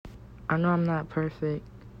I know I'm not perfect.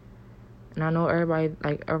 And I know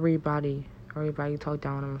everybody talk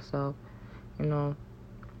down on themselves. You know,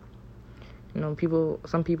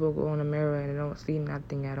 some people go in the mirror and they don't see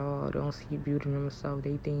nothing at all. They don't see beauty in themselves.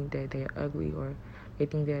 They think that they're ugly, or they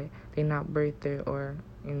think that they're not worth it, or,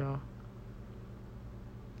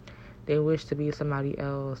 they wish to be somebody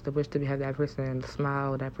else. They wish to have that person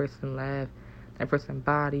smile, that person laugh, that person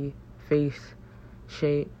body, face,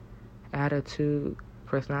 shape, attitude,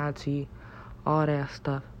 personality, all that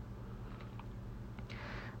stuff.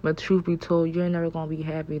 But truth be told, you ain't never gonna be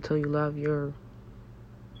happy until you love you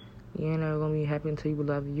ain't never gonna be happy until you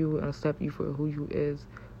love you and accept you for who you is.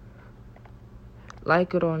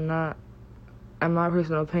 Like it or not, in my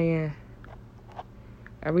personal opinion,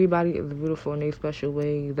 everybody is beautiful in their special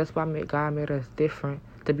ways. That's why God made us different,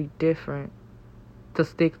 to be different, to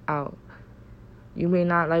stick out. You may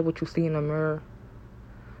not like what you see in the mirror,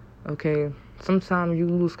 okay? Sometimes you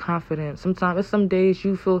lose confidence. Sometimes, it's some days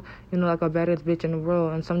you feel, like a baddest bitch in the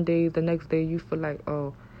world, and some days, the next day, you feel like,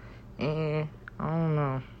 I don't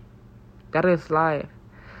know. That is life.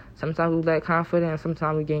 Sometimes we lack confidence,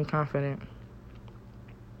 sometimes we gain confident.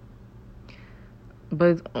 But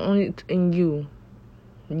it's only in you,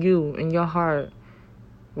 in your heart.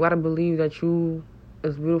 You gotta believe that you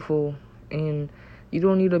is beautiful, and you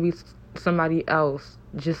don't need to be somebody else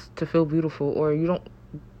just to feel beautiful, or you don't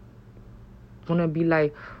want to be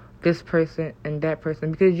like this person and that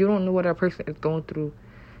person, because you don't know what that person is going through.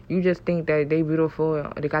 You just think that they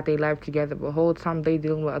beautiful, they got their life together, but the whole time they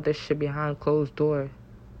dealing with other shit behind closed doors,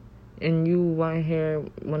 and you want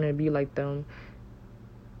to be like them.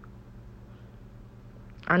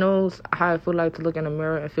 I know how I feel like to look in the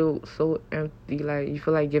mirror and feel so empty, like you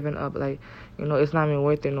feel like giving up, like, it's not even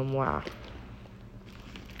worth it no more.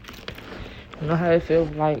 You know how it feels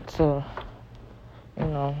like to,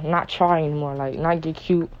 not try anymore, like not get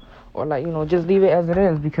cute, or like, just leave it as it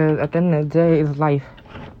is, because at the end of the day, it's life.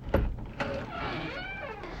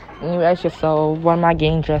 And you ask yourself, what am I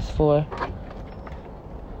getting dressed for?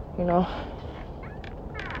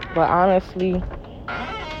 But honestly,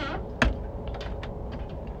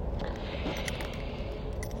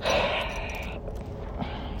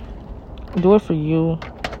 do it for you.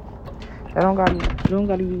 You don't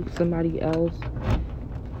gotta be somebody else.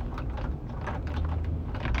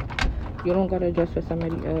 You don't gotta dress for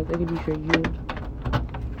somebody else. It can be for you.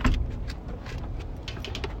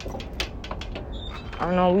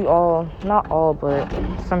 I know we all, not all, but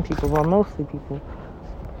some people, well, mostly people,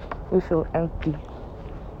 we feel empty.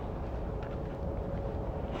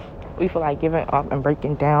 We feel like giving up and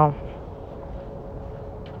breaking down.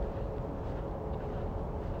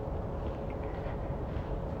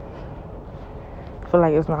 Feel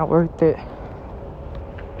like it's not worth it.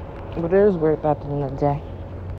 But it is worth it at the end of the day.